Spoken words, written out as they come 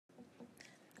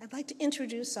I'd like to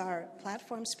introduce our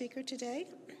platform speaker today.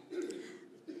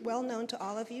 Well known to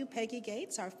all of you, Peggy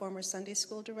Gates, our former Sunday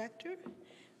school director,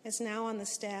 is now on the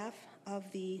staff of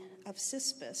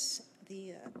CISPS,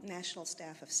 the national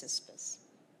staff of CISPS.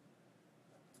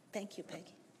 Thank you,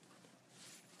 Peggy.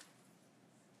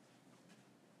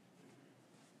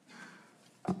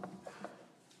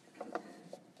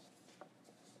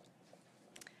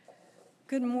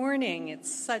 Good morning. It's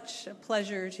such a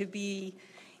pleasure to be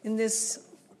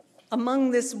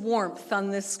among this warmth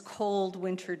on this cold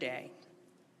winter day.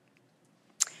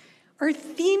 Our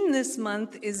theme this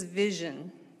month is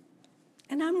vision.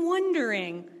 And I'm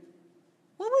wondering,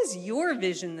 what was your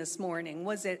vision this morning?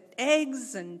 Was it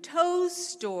eggs and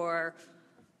toast or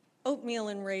oatmeal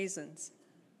and raisins?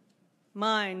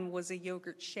 Mine was a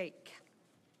yogurt shake.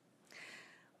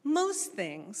 Most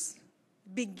things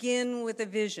begin with a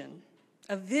vision,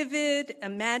 a vivid,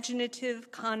 imaginative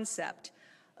concept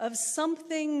of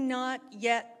something not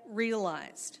yet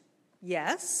realized.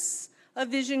 Yes, a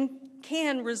vision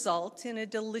can result in a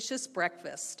delicious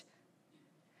breakfast.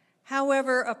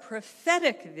 However, a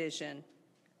prophetic vision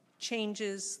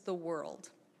changes the world.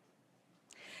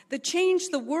 The change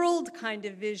the world kind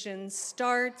of vision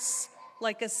starts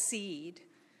like a seed,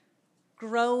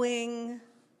 growing,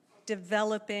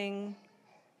 developing,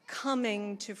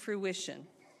 coming to fruition.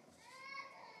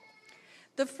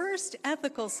 The first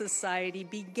ethical society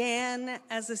began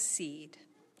as a seed,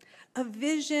 a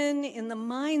vision in the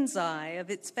mind's eye of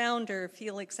its founder,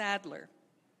 Felix Adler.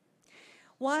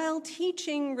 While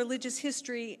teaching religious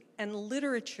history and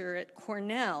literature at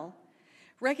Cornell,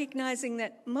 recognizing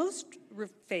that most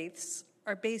faiths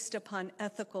are based upon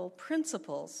ethical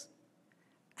principles,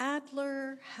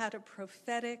 Adler had a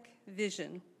prophetic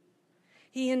vision.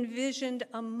 He envisioned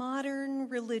a modern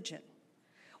religion,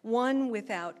 one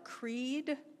without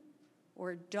creed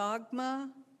or dogma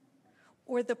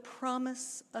or the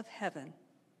promise of heaven.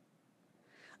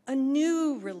 A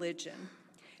new religion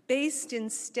based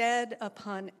instead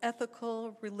upon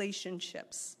ethical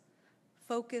relationships,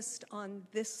 focused on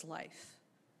this life.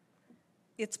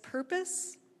 Its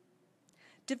purpose?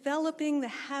 Developing the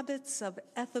habits of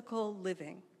ethical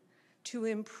living to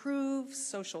improve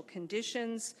social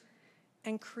conditions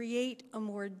and create a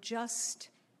more just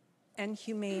and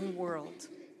humane world.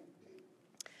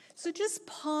 So just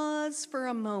pause for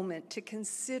a moment to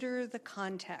consider the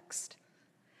context.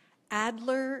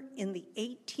 Adler in the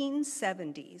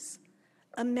 1870s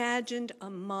imagined a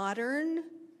modern,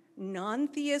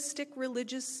 non-theistic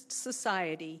religious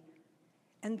society,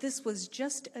 and this was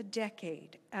just a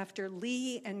decade after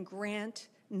Lee and Grant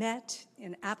met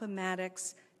in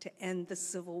Appomattox to end the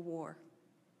Civil War.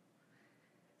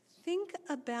 Think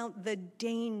about the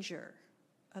danger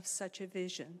of such a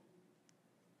vision.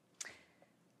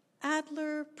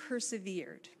 Adler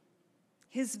persevered.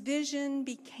 His vision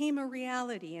became a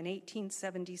reality in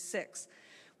 1876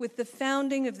 with the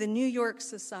founding of the New York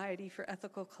Society for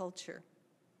Ethical Culture.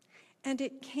 And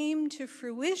it came to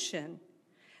fruition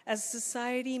as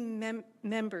society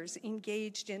members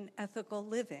engaged in ethical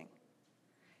living,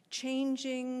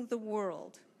 changing the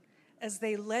world as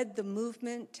they led the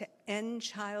movement to end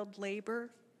child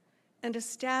labor and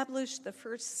established the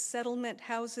first settlement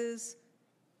houses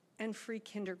and free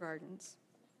kindergartens.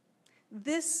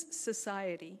 This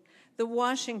society, the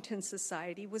Washington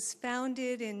Society, was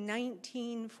founded in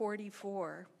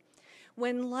 1944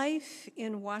 when life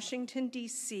in Washington,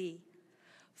 D.C.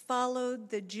 followed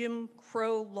the Jim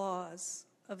Crow laws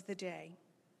of the day.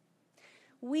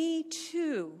 We,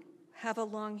 too, have a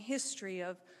long history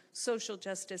of social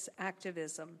justice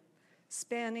activism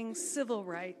spanning civil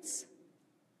rights,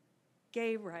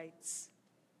 gay rights,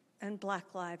 and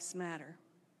Black Lives Matter.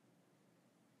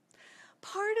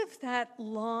 Part of that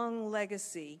long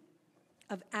legacy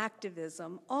of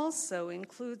activism also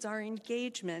includes our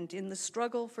engagement in the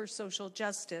struggle for social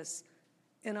justice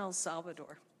in El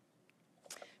Salvador.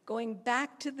 Going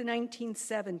back to the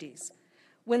 1970s,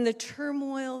 when the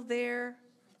turmoil there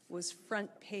was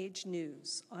front-page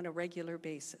news on a regular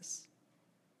basis.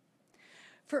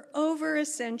 For over a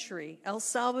century, El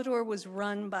Salvador was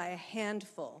run by a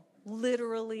handful,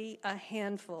 literally a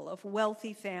handful of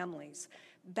wealthy families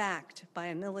backed by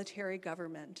a military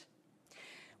government.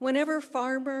 Whenever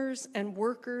farmers and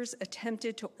workers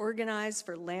attempted to organize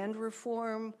for land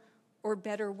reform or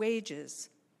better wages,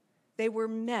 they were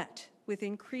met with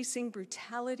increasing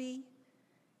brutality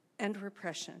and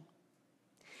repression.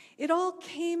 It all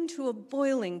came to a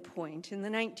boiling point in the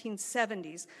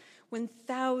 1970s when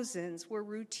thousands were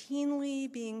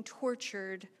routinely being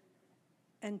tortured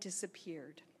and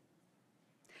disappeared.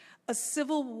 A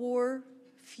civil war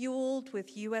fueled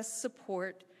with U.S.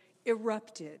 support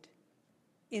erupted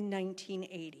in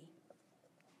 1980.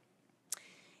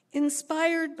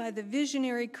 Inspired by the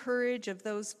visionary courage of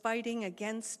those fighting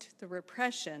against the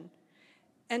repression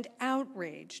and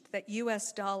outraged that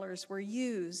US dollars were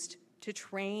used to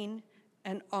train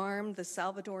and arm the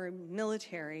Salvadoran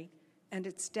military and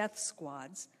its death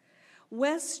squads,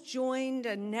 Wes joined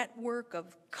a network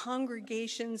of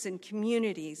congregations and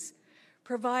communities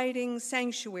providing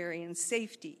sanctuary and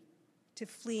safety to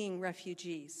fleeing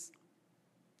refugees.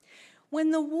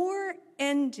 When the war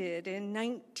ended in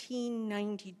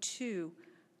 1992,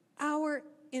 our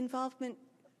involvement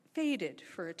faded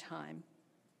for a time.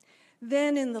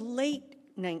 Then in the late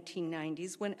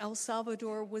 1990s, when El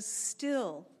Salvador was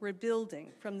still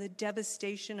rebuilding from the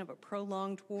devastation of a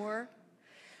prolonged war,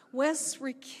 Wes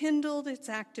rekindled its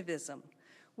activism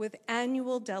with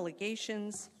annual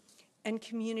delegations and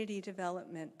community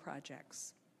development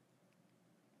projects.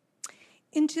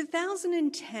 In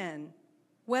 2010,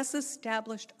 Wes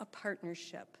established a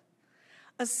partnership,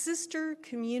 a sister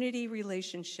community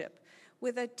relationship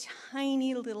with a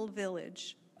tiny little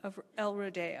village of El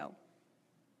Rodeo.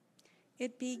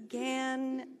 It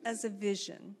began as a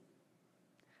vision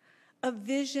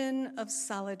of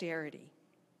solidarity,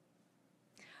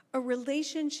 a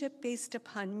relationship based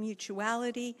upon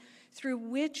mutuality through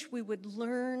which we would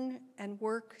learn and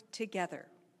work together,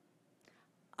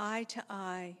 eye to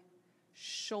eye,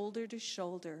 shoulder to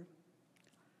shoulder,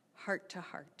 heart to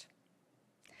heart.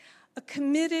 A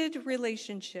committed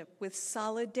relationship with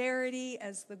solidarity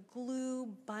as the glue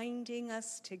binding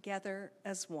us together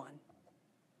as one.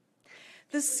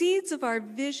 The seeds of our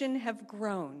vision have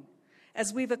grown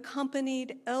as we've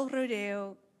accompanied El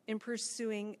Rodeo in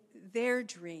pursuing their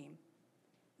dream,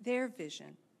 their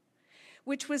vision,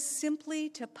 which was simply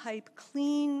to pipe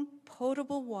clean,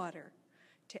 potable water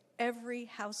to every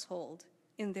household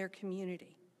in their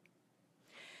community.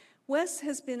 Wes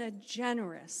has been a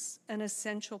generous and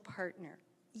essential partner.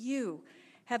 You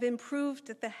have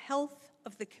improved the health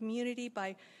of the community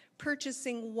by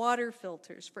purchasing water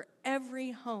filters for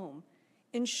every home,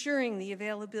 ensuring the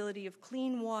availability of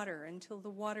clean water until the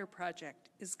water project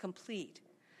is complete.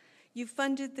 You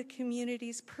funded the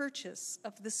community's purchase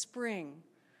of the spring,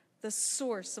 the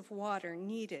source of water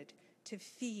needed to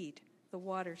feed the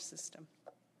water system.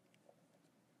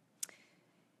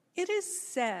 It is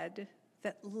said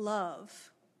that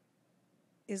love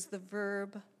is the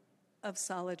verb of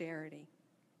solidarity.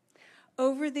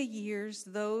 Over the years,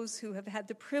 those who have had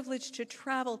the privilege to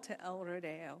travel to El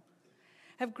Rodeo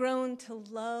have grown to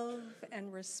love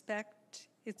and respect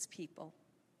its people,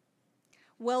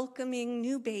 welcoming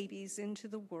new babies into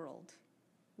the world,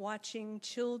 watching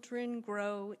children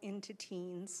grow into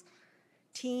teens,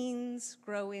 teens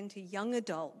grow into young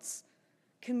adults,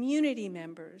 community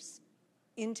members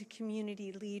into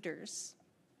community leaders.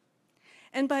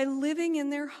 And by living in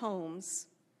their homes,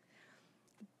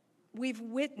 we've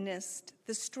witnessed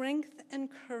the strength and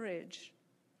courage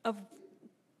of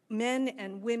men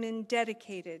and women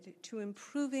dedicated to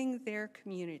improving their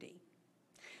community.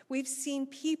 We've seen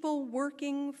people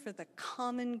working for the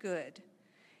common good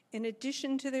in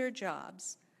addition to their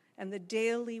jobs and the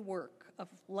daily work of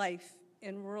life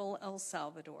in rural El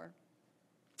Salvador,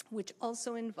 which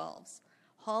also involves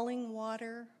hauling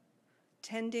water,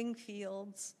 tending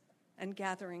fields, and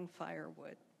gathering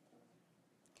firewood.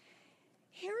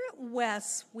 Here at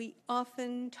Wes, we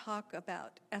often talk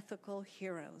about ethical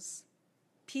heroes,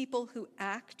 people who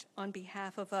act on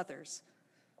behalf of others,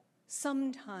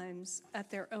 sometimes at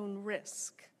their own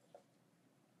risk.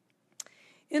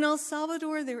 In El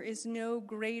Salvador, there is no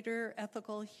greater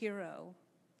ethical hero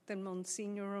than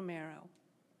Monsignor Romero.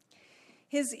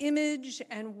 His image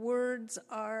and words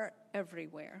are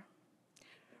everywhere.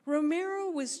 Romero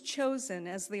was chosen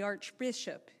as the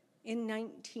Archbishop in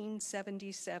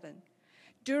 1977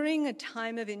 during a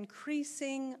time of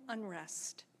increasing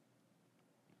unrest.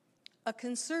 A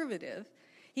conservative,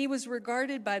 he was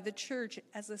regarded by the church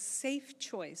as a safe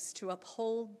choice to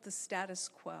uphold the status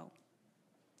quo.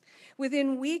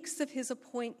 Within weeks of his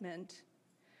appointment,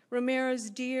 Romero's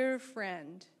dear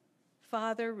friend,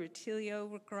 Father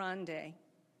Rutilio Grande,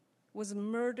 was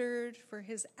murdered for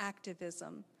his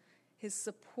activism, his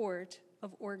support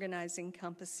of organizing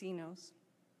campesinos.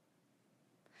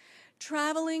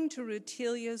 Traveling to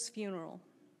Rutilio's funeral,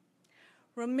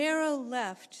 Romero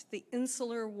left the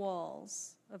insular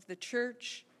walls of the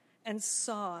church and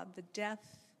saw the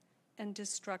death and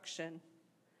destruction,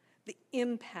 the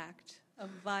impact of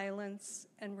violence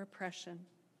and repression.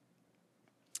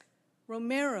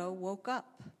 Romero woke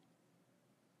up.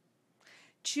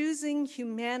 Choosing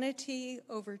humanity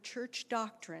over church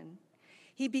doctrine,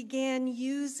 he began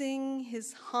using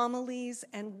his homilies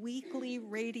and weekly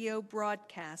radio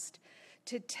broadcast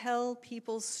to tell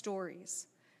people's stories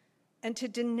and to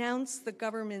denounce the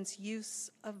government's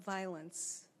use of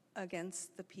violence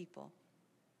against the people.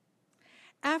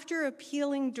 After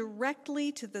appealing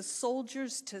directly to the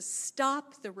soldiers to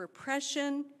stop the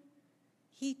repression,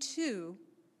 he too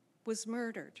was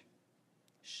murdered,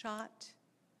 shot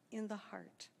in the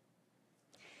heart.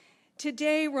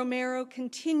 Today, Romero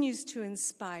continues to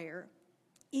inspire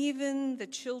even the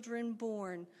children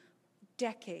born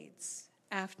decades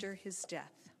after his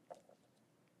death.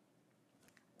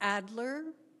 Adler,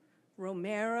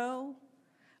 Romero,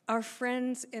 our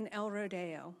friends in El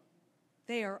Rodeo,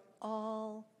 they are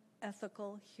all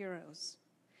ethical heroes,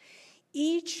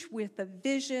 each with a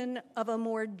vision of a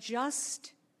more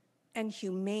just and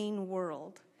humane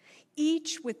world,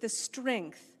 each with the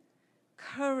strength,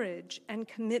 courage, and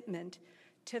commitment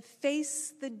to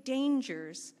face the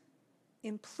dangers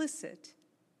implicit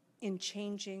in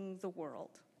changing the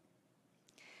world.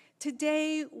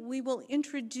 Today, we will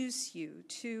introduce you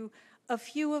to a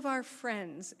few of our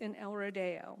friends in El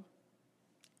Rodeo,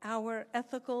 our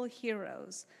ethical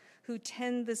heroes who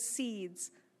tend the seeds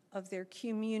of their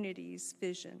community's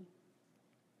vision.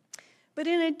 But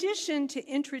in addition to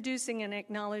introducing and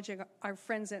acknowledging our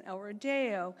friends in El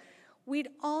Rodeo, we'd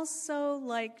also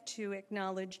like to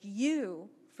acknowledge you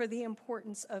for the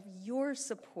importance of your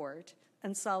support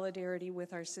and solidarity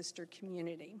with our sister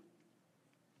community.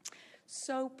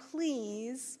 So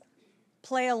please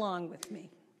play along with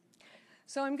me.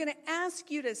 So I'm going to ask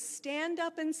you to stand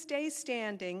up and stay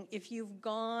standing if you've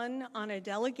gone on a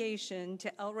delegation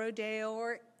to El Rodeo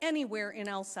or anywhere in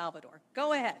El Salvador.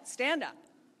 Go ahead, stand up.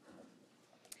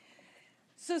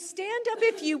 So stand up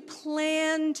if you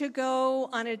plan to go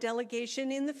on a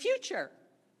delegation in the future.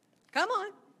 Come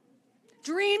on.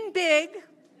 Dream big,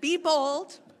 be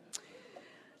bold.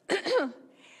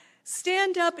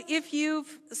 Stand up if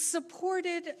you've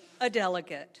supported a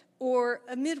delegate or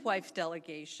a midwife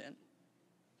delegation,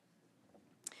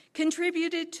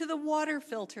 contributed to the water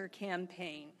filter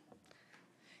campaign,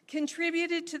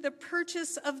 contributed to the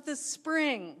purchase of the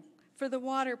spring for the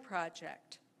water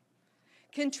project,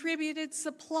 contributed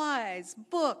supplies,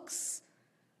 books,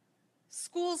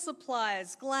 school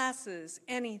supplies, glasses,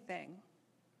 anything.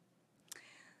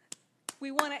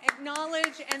 We want to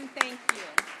acknowledge and thank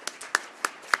you.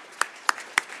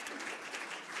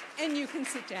 And you can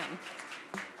sit down.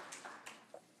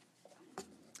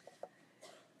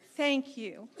 Thank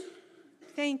you.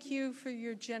 Thank you for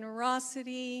your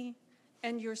generosity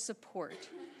and your support.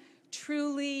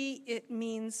 Truly, it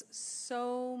means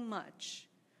so much,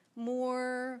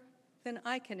 more than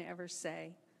I can ever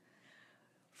say,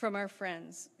 from our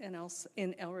friends in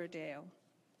El Rodeo.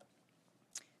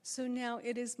 So now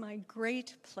it is my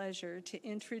great pleasure to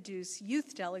introduce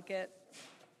Youth Delegate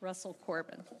Russell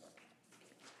Corbin.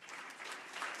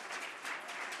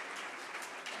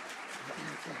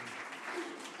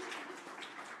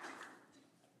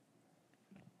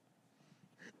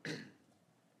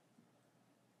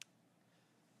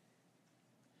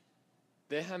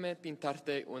 Déjame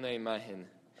pintarte una imagen.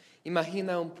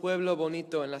 Imagina un pueblo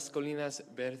bonito en las colinas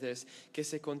verdes que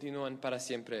se continúan para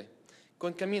siempre,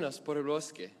 con caminos por el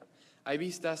bosque. Hay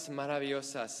vistas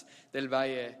maravillosas del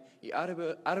valle y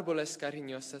árboles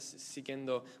cariñosos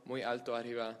siguiendo muy alto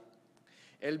arriba.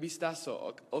 El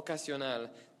vistazo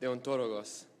ocasional de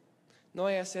ontólogos. No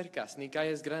hay cercas ni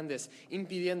calles grandes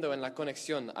impidiendo en la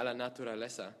conexión a la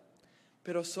naturaleza,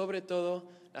 pero sobre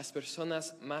todo las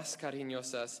personas más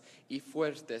cariñosas y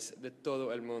fuertes de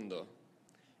todo el mundo.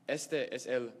 Este es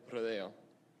el rodeo.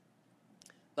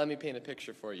 Let me paint a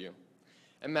picture for you.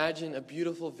 Imagine a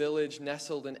beautiful village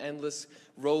nestled in endless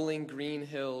rolling green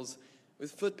hills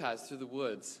with footpaths through the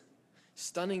woods,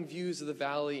 stunning views of the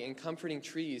valley and comforting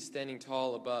trees standing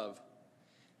tall above.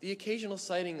 The occasional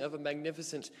sighting of a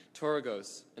magnificent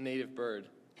toragos, a native bird.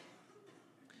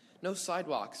 No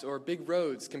sidewalks or big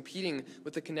roads competing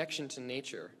with the connection to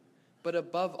nature. But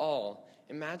above all,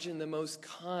 imagine the most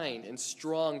kind and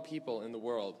strong people in the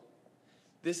world.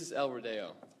 This is El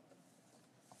Rodeo.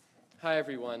 Hi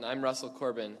everyone, I'm Russell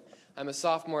Corbin. I'm a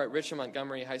sophomore at Richard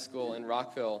Montgomery High School in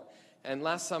Rockville, and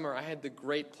last summer I had the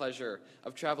great pleasure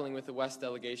of traveling with the West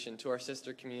delegation to our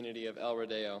sister community of El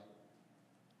Rodeo.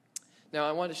 Now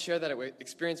I want to share that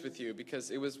experience with you because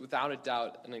it was without a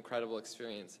doubt an incredible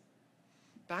experience.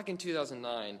 Back in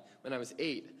 2009, when I was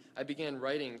 8, I began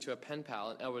writing to a pen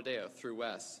pal in El Rodeo through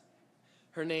Wes.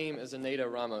 Her name is Aneta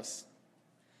Ramos.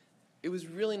 It was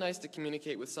really nice to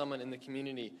communicate with someone in the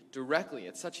community directly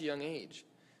at such a young age.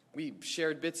 We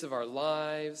shared bits of our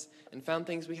lives and found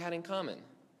things we had in common.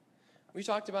 We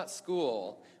talked about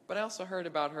school, but I also heard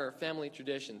about her family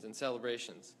traditions and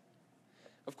celebrations.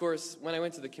 Of course, when I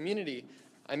went to the community,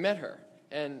 I met her,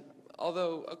 and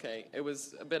although, okay, it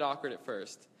was a bit awkward at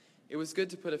first, it was good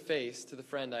to put a face to the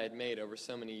friend I had made over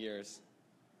so many years.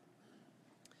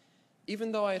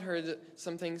 Even though I had heard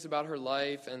some things about her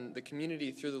life and the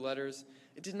community through the letters,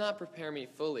 it did not prepare me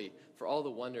fully for all the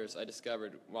wonders I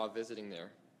discovered while visiting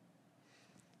there.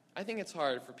 I think it's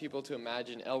hard for people to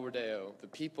imagine El Rodeo, the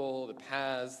people, the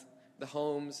paths, the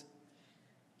homes.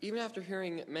 Even after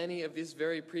hearing many of these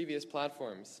very previous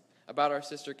platforms about our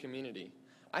sister community,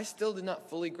 I still did not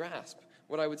fully grasp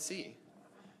what I would see.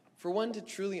 For one to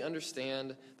truly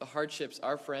understand the hardships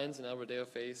our friends in El Rodeo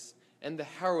face and the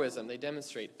heroism they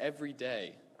demonstrate every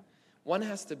day, one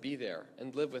has to be there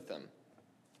and live with them.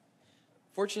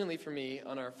 Fortunately for me,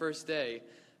 on our first day,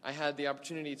 I had the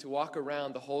opportunity to walk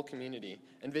around the whole community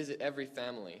and visit every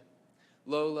family.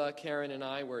 Lola, Karen, and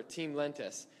I were Team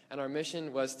Lentes, and our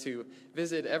mission was to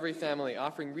visit every family,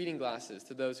 offering reading glasses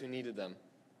to those who needed them.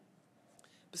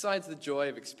 Besides the joy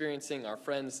of experiencing our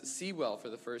friends see well for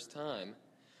the first time,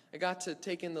 I got to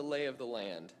take in the lay of the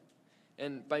land.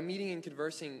 And by meeting and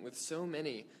conversing with so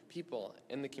many people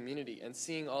in the community and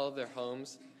seeing all of their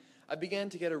homes, I began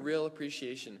to get a real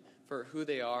appreciation for who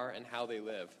they are and how they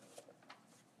live.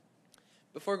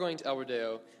 Before going to El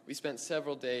Rodeo, we spent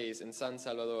several days in San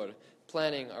Salvador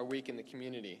planning our week in the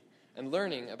community and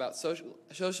learning about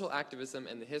social activism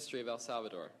and the history of El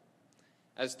Salvador.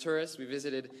 As tourists, we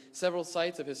visited several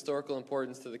sites of historical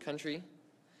importance to the country,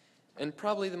 and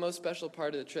probably the most special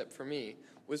part of the trip for me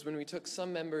was when we took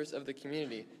some members of the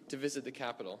community to visit the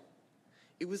capital.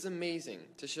 It was amazing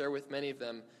to share with many of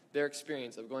them their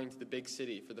experience of going to the big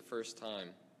city for the first time.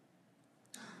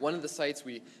 One of the sites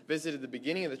we visited at the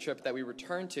beginning of the trip that we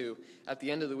returned to at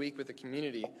the end of the week with the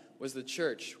community was the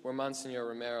church where Monsignor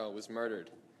Romero was murdered.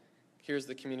 Here's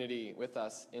the community with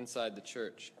us inside the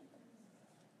church.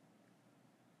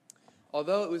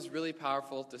 Although it was really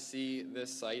powerful to see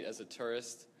this site as a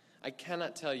tourist, I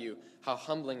cannot tell you how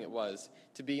humbling it was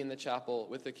to be in the chapel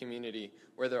with the community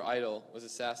where their idol was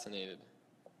assassinated.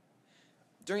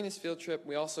 During this field trip,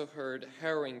 we also heard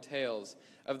harrowing tales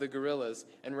of the guerrillas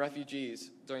and refugees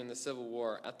during the Civil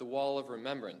War at the Wall of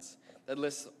Remembrance that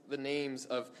lists the names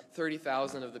of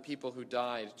 30,000 of the people who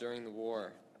died during the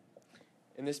war.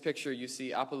 In this picture, you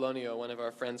see Apollonio, one of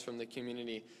our friends from the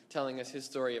community, telling us his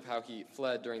story of how he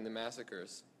fled during the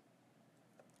massacres.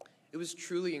 It was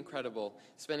truly incredible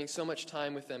spending so much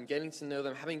time with them, getting to know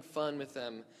them, having fun with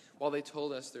them while they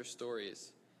told us their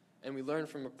stories. And we learned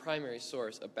from a primary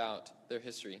source about their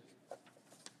history.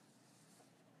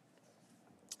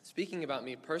 Speaking about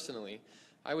me personally,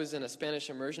 I was in a Spanish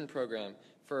immersion program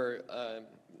for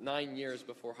 9 years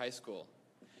before high school.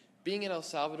 Being in El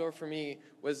Salvador for me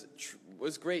was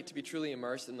great to be truly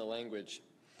immersed in the language.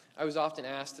 I was often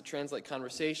asked to translate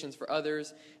conversations for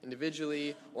others,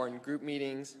 individually or in group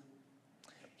meetings.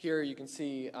 Here you can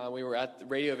see we were at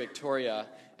Radio Victoria,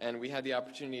 and we had the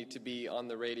opportunity to be on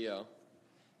the radio.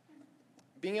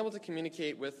 Being able to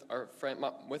communicate with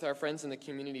our friends in the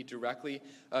community directly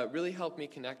really helped me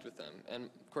connect with them, and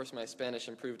of course my Spanish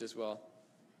improved as well.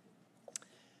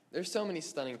 There's so many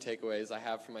stunning takeaways I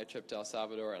have from my trip to El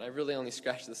Salvador, and I really only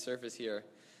scratched the surface here.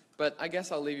 But I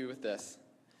guess I'll leave you with this.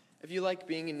 If you like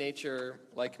being in nature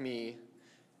like me,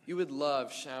 you would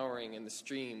love showering in the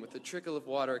stream with a trickle of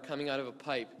water coming out of a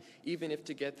pipe, even if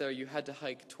to get there you had to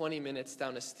hike 20 minutes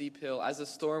down a steep hill as a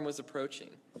storm was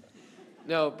approaching.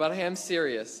 No, but I am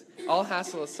serious. All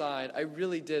hassle aside, I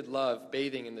really did love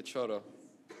bathing in the chorro.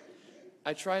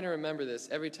 I try to remember this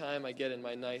every time I get in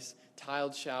my nice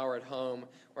tiled shower at home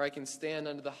where I can stand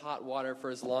under the hot water for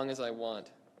as long as I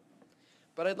want.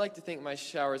 But I'd like to think my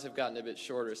showers have gotten a bit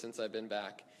shorter since I've been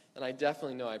back, and I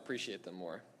definitely know I appreciate them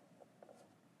more.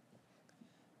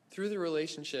 Through the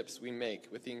relationships we make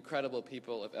with the incredible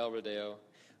people of El Rodeo,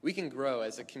 we can grow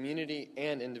as a community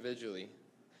and individually.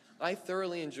 I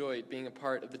thoroughly enjoyed being a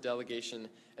part of the delegation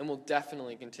and will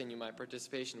definitely continue my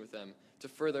participation with them to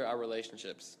further our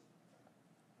relationships.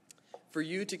 For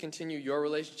you to continue your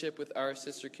relationship with our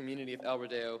sister community of El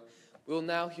Rodeo, we will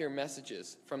now hear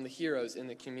messages from the heroes in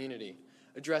the community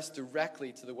addressed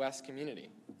directly to the West community.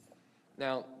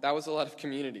 Now, that was a lot of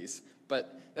communities,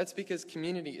 but that's because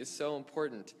community is so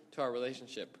important to our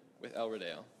relationship with El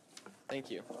Rodeo.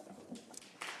 Thank you.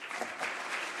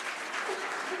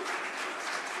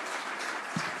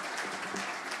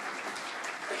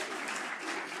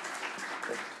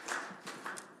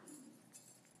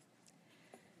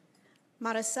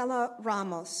 Maricela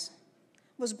Ramos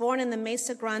was born in the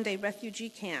Mesa Grande refugee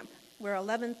camp, where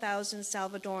 11,000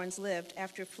 Salvadorans lived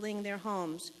after fleeing their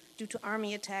homes due to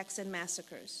army attacks and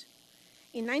massacres.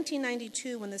 In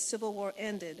 1992, when the Civil War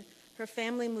ended, her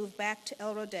family moved back to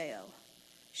El Rodeo.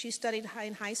 She studied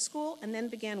in high school and then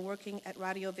began working at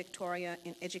Radio Victoria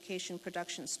in education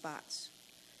production spots.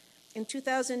 In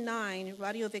 2009,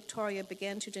 Radio Victoria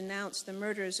began to denounce the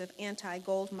murders of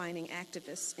anti-gold mining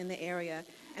activists in the area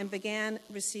and began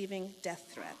receiving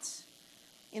death threats.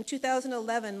 In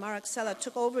 2011, Marixella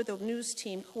took over the news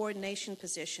team coordination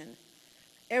position.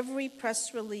 Every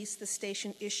press release the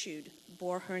station issued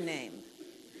bore her name.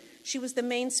 She was the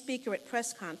main speaker at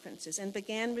press conferences and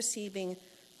began receiving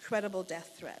credible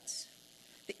death threats.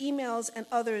 The emails and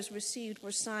others received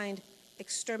were signed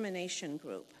Extermination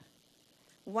Group.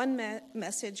 One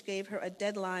message gave her a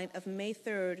deadline of May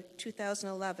 3rd,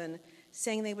 2011,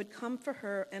 saying they would come for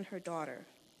her and her daughter.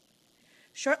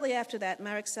 Shortly after that,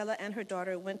 Marixella and her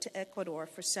daughter went to Ecuador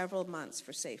for several months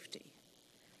for safety.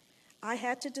 I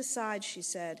had to decide, she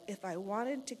said, if I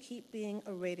wanted to keep being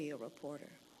a radio reporter.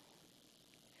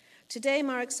 Today,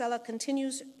 Marixella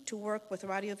continues to work with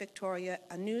Radio Victoria,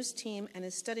 a news team, and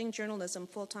is studying journalism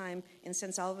full-time in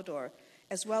San Salvador,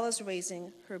 as well as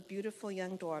raising her beautiful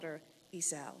young daughter,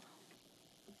 Isel.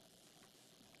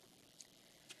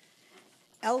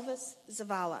 Elvis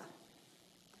Zavala.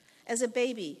 As a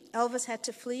baby, Elvis had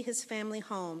to flee his family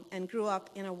home and grew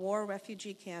up in a war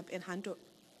refugee camp in Honduras.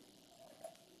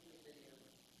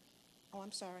 Oh,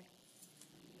 I'm sorry.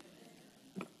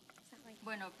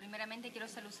 Bueno, primeramente quiero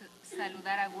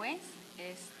saludar a Wes,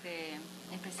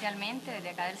 especialmente desde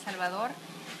acá de El Salvador.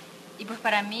 Y pues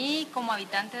para mí, como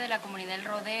habitante de la comunidad del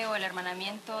Rodeo, el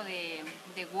hermanamiento de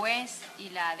Wes y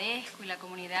la ADESCO y la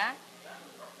comunidad,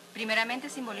 primeramente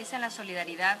simbolizan la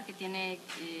solidaridad que tiene,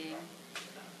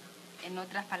 en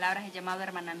otras palabras, el llamado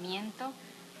hermanamiento.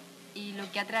 Y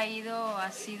lo que ha traído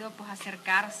ha sido pues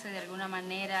acercarse de alguna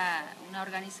manera a una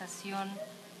organización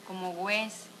como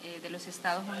Wes de los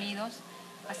Estados Unidos,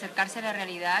 acercarse a la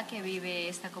realidad que vive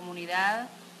esta comunidad,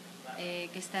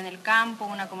 que está en el campo,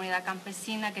 una comunidad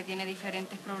campesina que tiene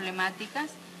diferentes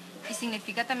problemáticas, y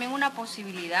significa también una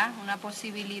posibilidad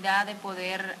de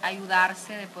poder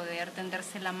ayudarse, de poder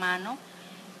tenderse la mano,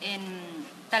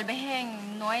 tal vez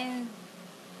no en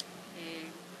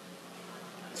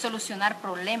solucionar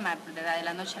problemas de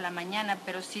la noche a la mañana,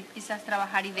 pero sí quizás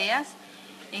trabajar ideas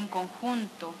en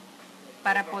conjunto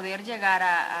para poder llegar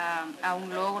a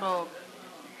un logro.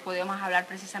 Podemos hablar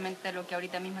precisamente de lo que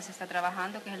ahorita mismo se está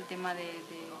trabajando, que es el tema de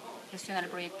gestionar el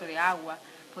proyecto de agua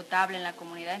potable en la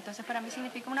comunidad. Entonces, para mí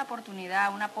significa una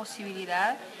oportunidad, una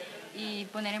posibilidad, y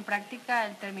poner en práctica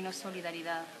el término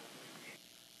solidaridad.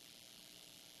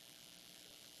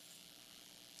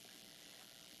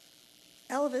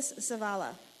 Elvis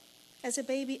Zavala. As a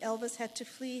baby, Elvis had to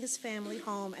flee his family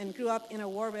home and grew up in a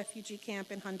war refugee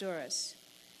camp in Honduras.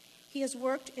 He has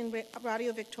worked in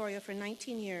Radio Victoria for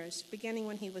 19 years, beginning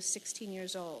when he was 16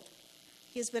 years old.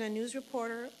 He has been a news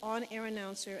reporter, on-air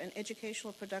announcer, and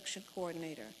educational production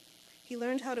coordinator. He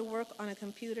learned how to work on a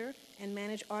computer and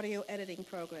manage audio editing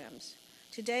programs.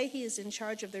 Today, he is in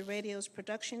charge of the radio's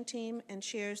production team and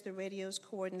chairs the radio's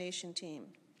coordination team.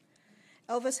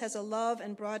 Elvis has a love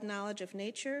and broad knowledge of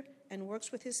nature and works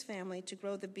with his family to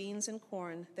grow the beans and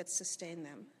corn that sustain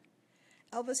them.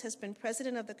 Elvis has been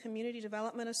president of the Community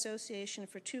Development Association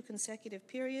for 2 consecutive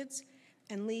periods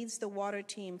and leads the water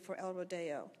team for El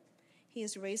Rodeo. He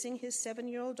is raising his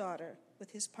 7-year-old daughter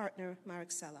with his partner,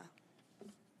 Marixella.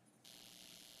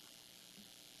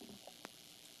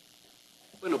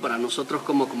 Bueno, para nosotros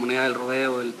como comunidad del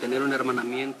Rodeo, el tener un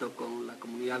hermanamiento con la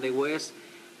comunidad de Wes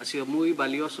ha sido muy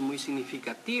valioso, muy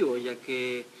significativo, ya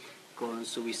que con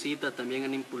su visita también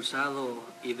han impulsado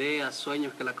ideas,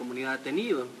 sueños que la comunidad ha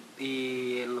tenido,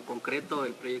 y en lo concreto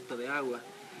el proyecto de agua.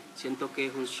 Siento que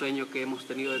es un sueño que hemos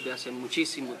tenido desde hace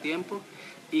muchísimo tiempo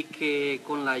y que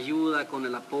con la ayuda, con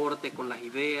el aporte, con las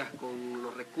ideas, con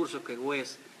los recursos que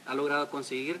Wes ha logrado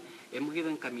conseguir, hemos ido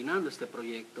encaminando este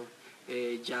proyecto.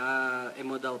 Ya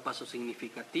hemos dado pasos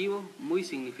significativos, muy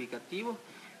significativos,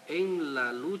 en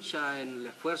la lucha, en el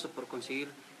esfuerzo por conseguir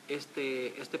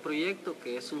este proyecto,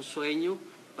 que es un sueño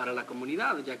para la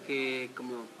comunidad, ya que,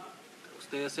 como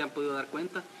ustedes se han podido dar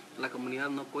cuenta, la comunidad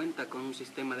no cuenta con un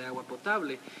sistema de agua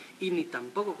potable y ni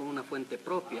tampoco con una fuente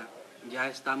propia. Ya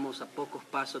estamos a pocos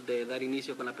pasos de dar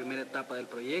inicio con la primera etapa del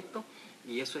proyecto,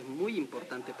 y eso es muy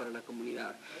importante para la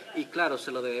comunidad. Y claro,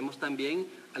 se lo debemos también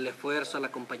al esfuerzo, al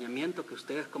acompañamiento que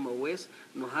ustedes como Wes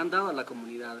nos han dado a la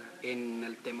comunidad en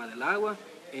el tema del agua,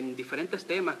 en diferentes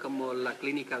temas como la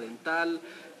clínica dental,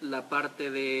 la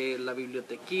parte de la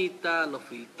bibliotequita, los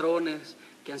filtrones,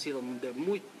 que han sido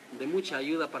de mucha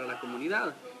ayuda para la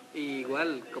comunidad. Y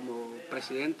igual, como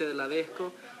presidente de la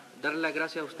ADESCO, darle las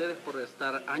gracias a ustedes por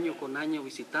estar año con año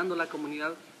visitando la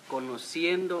comunidad,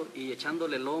 conociendo y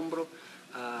echándole el hombro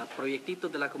a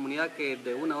proyectitos de la comunidad que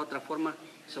de una u otra forma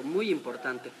son muy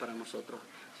importantes para nosotros.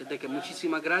 Así que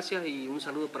muchísimas gracias y un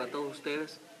saludo para todos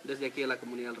ustedes desde aquí de la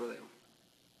comunidad del Rodeo.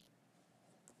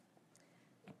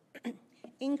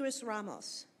 Ingrid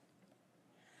Ramos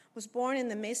was born in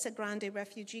the Mesa Grande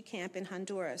refugee camp in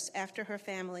Honduras after her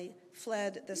family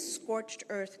fled the Scorched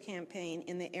Earth campaign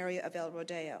in the area of El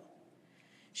Rodeo.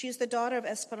 She is the daughter of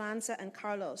Esperanza and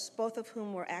Carlos, both of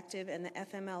whom were active in the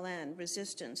FMLN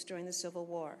resistance during the Civil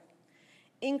War.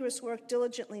 Ingrid worked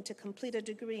diligently to complete a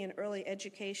degree in early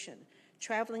education,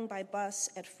 traveling by bus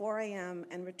at 4 a.m.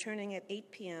 and returning at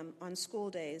 8 p.m. on school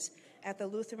days at the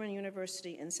Lutheran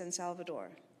University in San Salvador.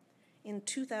 In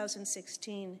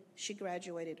 2016, she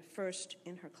graduated first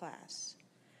in her class.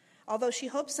 Although she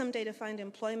hopes someday to find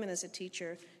employment as a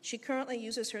teacher, she currently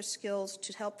uses her skills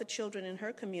to help the children in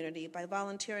her community by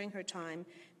volunteering her time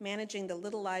managing the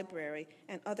Little Library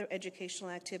and other educational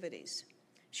activities.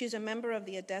 She's a member of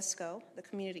the ADESCO, the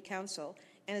Community Council,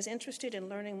 and is interested in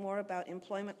learning more about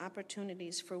employment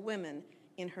opportunities for women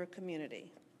in her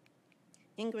community.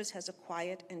 Ingrid has a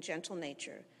quiet and gentle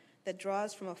nature that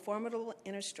draws from a formidable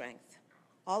inner strength,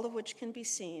 all of which can be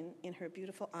seen in her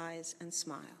beautiful eyes and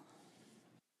smile.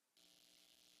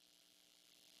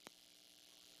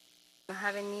 Nos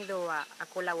ha venido a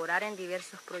colaborar en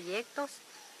diversos proyectos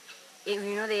y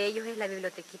uno de ellos es la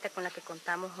bibliotequita con la que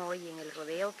contamos hoy en el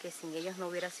rodeo, que sin ellos no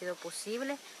hubiera sido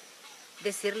posible.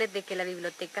 Decirles de que la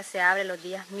biblioteca se abre los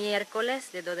días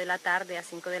miércoles de 2 de la tarde a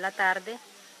 5 de la tarde.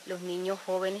 Los niños,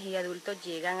 jóvenes y adultos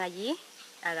llegan allí,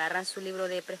 agarran su libro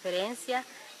de preferencia,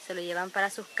 se lo llevan para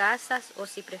sus casas o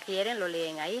si prefieren lo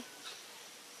leen ahí.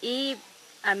 Y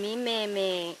a mí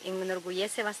me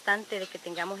enorgullece bastante de que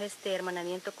tengamos este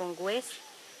hermanamiento con WES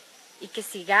y que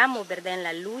sigamos, ¿verdad?, en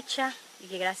la lucha y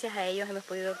que gracias a ellos hemos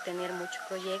podido obtener muchos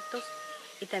proyectos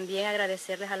y también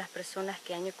agradecerles a las personas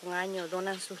que año con año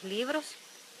donan sus libros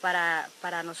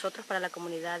para nosotros, para la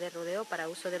comunidad de rodeo, para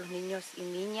uso de los niños y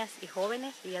niñas y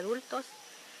jóvenes y adultos.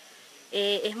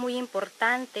 Es muy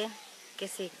importante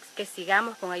que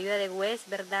sigamos con ayuda de WES,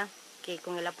 ¿verdad?, que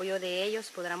con el apoyo de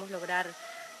ellos podamos lograr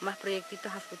más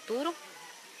proyectitos a futuro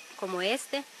como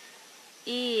este.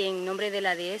 Y en nombre de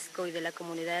la ADESCO y de la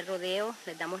comunidad de rodeo,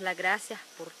 les damos las gracias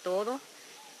por todo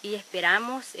y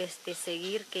esperamos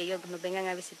seguir que ellos nos vengan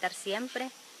a visitar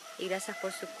siempre y gracias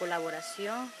por su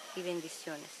colaboración y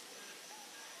bendiciones.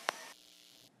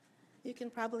 You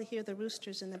can probably hear the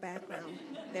roosters in the background.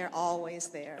 They're always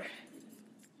there.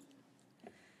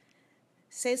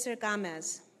 Cesar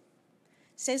Gamez.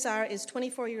 Cesar is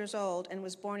 24 years old and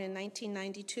was born in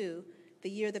 1992, the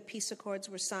year the peace accords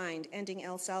were signed, ending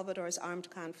El Salvador's armed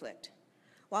conflict.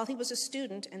 While he was a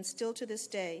student, and still to this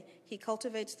day, he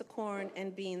cultivates the corn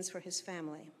and beans for his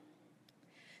family.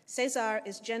 Cesar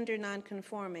is gender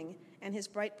nonconforming, and his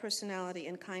bright personality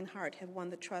and kind heart have won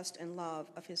the trust and love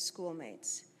of his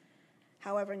schoolmates.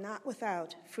 However, not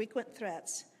without frequent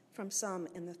threats from some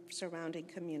in the surrounding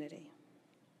community.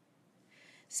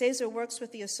 Cesar works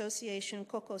with the association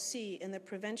COCOSI in the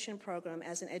prevention program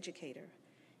as an educator.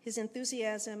 His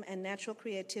enthusiasm and natural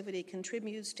creativity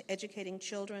contributes to educating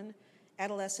children,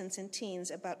 adolescents, and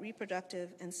teens about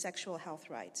reproductive and sexual health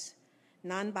rights,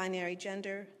 non-binary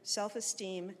gender,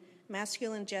 self-esteem,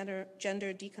 masculine gender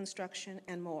deconstruction,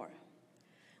 and more.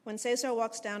 When Cesar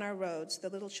walks down our roads, the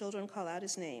little children call out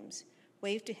his names,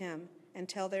 wave to him, and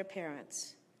tell their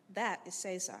parents, "That is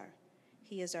Cesar.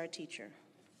 He is our teacher."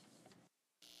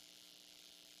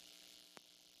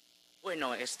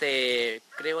 Bueno,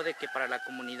 creo de que para la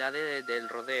comunidad del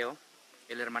rodeo,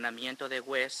 el hermanamiento de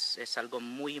WES es algo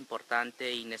muy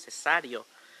importante y necesario.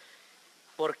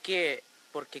 ¿Por qué?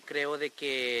 Porque creo de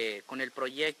que con el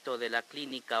proyecto de la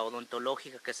clínica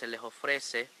odontológica que se les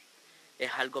ofrece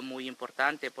es algo muy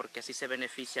importante porque así se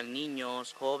benefician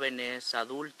niños, jóvenes,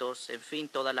 adultos, en fin,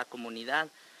 toda la comunidad.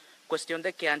 Cuestión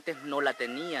de que antes no la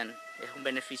tenían. Es un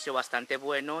beneficio bastante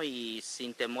bueno y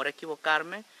sin temor a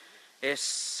equivocarme,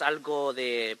 es algo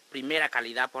de primera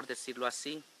calidad, por decirlo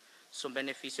así. Son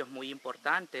beneficios muy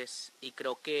importantes y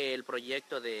creo que el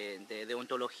proyecto de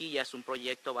odontología es un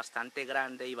proyecto bastante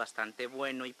grande y bastante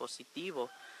bueno y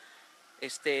positivo.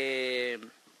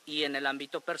 Y en el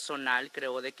ámbito personal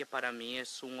creo de que para mí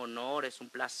es un honor, es un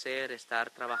placer estar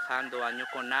trabajando año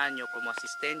con año como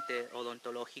asistente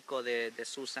odontológico de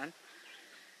Susan,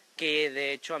 que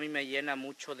de hecho a mí me llena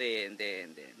mucho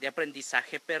de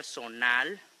aprendizaje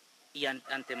personal y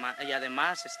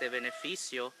además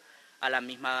beneficio a la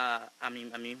misma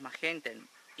gente.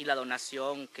 y la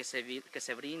donación que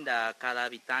se brinda a cada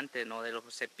habitante, ¿no? De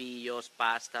los cepillos,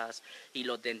 pastas y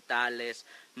los dentales,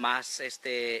 más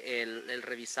el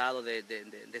revisado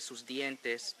de sus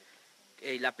dientes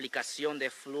y la aplicación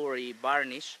de flúor y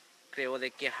varnish, creo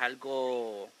de que es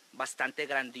algo bastante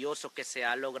grandioso que se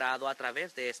ha logrado a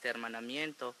través de este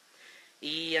hermanamiento.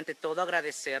 Y ante todo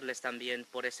agradecerles también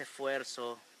por ese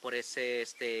esfuerzo, por ese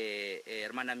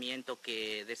hermanamiento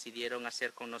que decidieron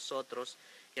hacer con nosotros.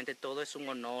 Y ante todo es un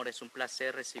honor, es un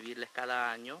placer recibirles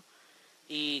cada año.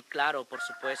 Y claro, por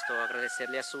supuesto,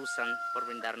 agradecerle a Susan por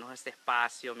brindarnos este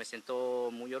espacio. Me siento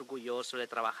muy orgulloso de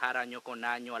trabajar año con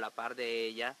año a la par de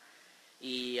ella.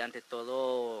 Y ante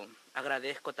todo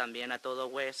agradezco también a todo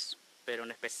WES, pero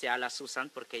en especial a Susan,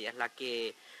 porque ella es la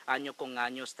que año con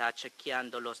año está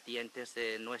chequeando los dientes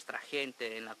de nuestra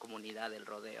gente en la comunidad del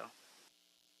rodeo.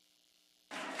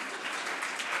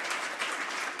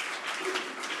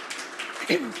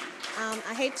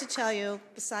 I hate to tell you,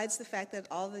 besides the fact that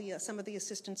some of the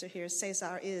assistants are here,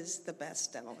 Cesar is the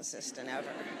best dental assistant ever.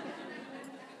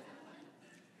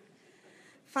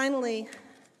 Finally,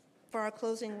 for our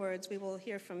closing words, we will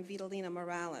hear from Vitalina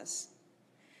Morales.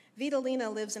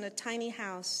 Vitalina lives in a tiny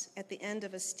house at the end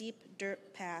of a steep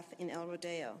dirt path in El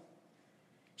Rodeo.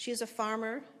 She is a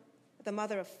farmer, the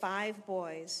mother of 5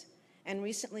 boys, and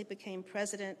recently became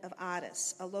president of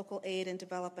ADIS, a local aid and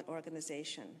development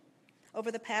organization. Over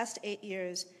the past 8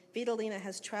 years, Vitalina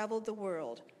has traveled the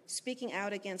world, speaking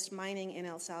out against mining in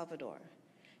El Salvador.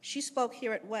 She spoke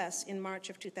here at WES in March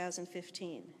of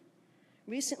 2015.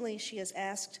 Recently, she was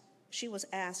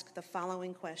asked the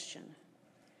following question.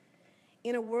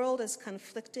 In a world as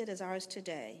conflicted as ours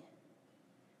today,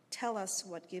 tell us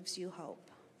what gives you hope.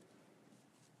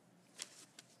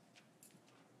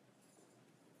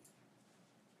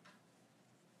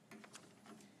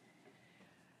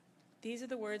 These are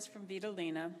the words from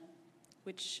Vitalina,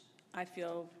 which I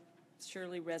feel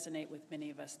surely resonate with many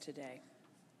of us today.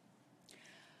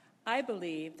 I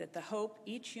believe that the hope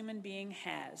each human being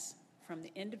has, from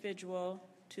the individual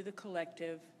to the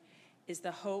collective, is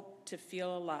the hope to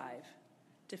feel alive,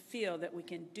 to feel that we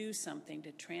can do something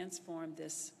to transform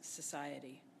this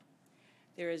society.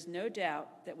 There is no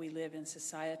doubt that we live in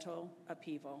societal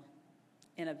upheaval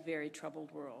in a very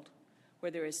troubled world,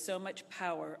 where there is so much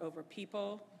power over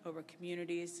people, over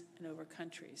communities, and over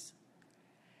countries.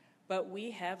 But we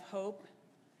have hope,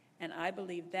 and I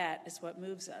believe that is what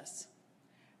moves us.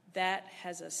 That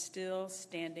has us still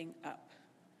standing up.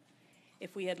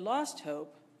 If we had lost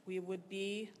hope, we would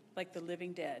be like the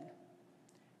living dead.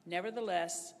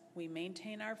 Nevertheless, we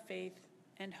maintain our faith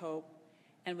and hope,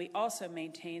 and we also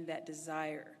maintain that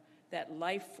desire, that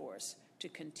life force to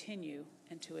continue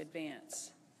and to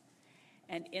advance.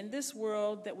 And in this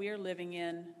world that we are living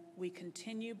in, we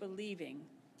continue believing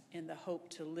in the hope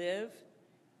to live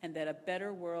and that a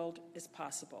better world is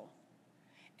possible.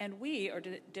 And we are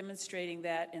demonstrating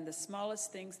that in the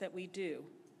smallest things that we do.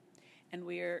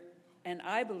 And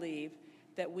I believe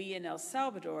that we in El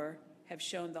Salvador have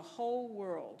shown the whole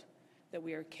world that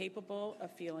we are capable of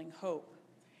feeling hope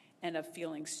and of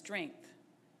feeling strength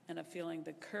and of feeling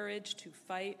the courage to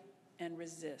fight and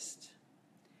resist.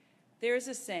 There is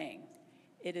a saying,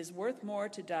 it is worth more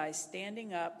to die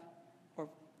standing up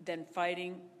and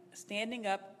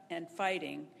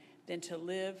fighting than to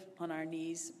live on our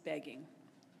knees begging.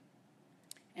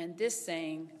 And this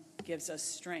saying gives us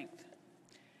strength.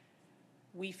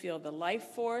 We feel the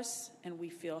life force, and we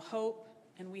feel hope,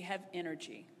 and we have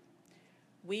energy.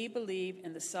 We believe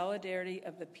in the solidarity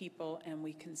of the people, and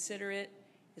we consider it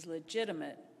as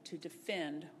legitimate to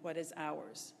defend what is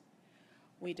ours.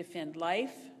 We defend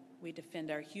life, we defend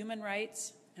our human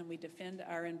rights, and we defend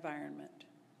our environment.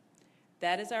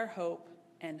 That is our hope,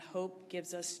 and hope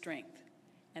gives us strength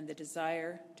and the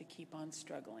desire to keep on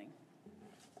struggling.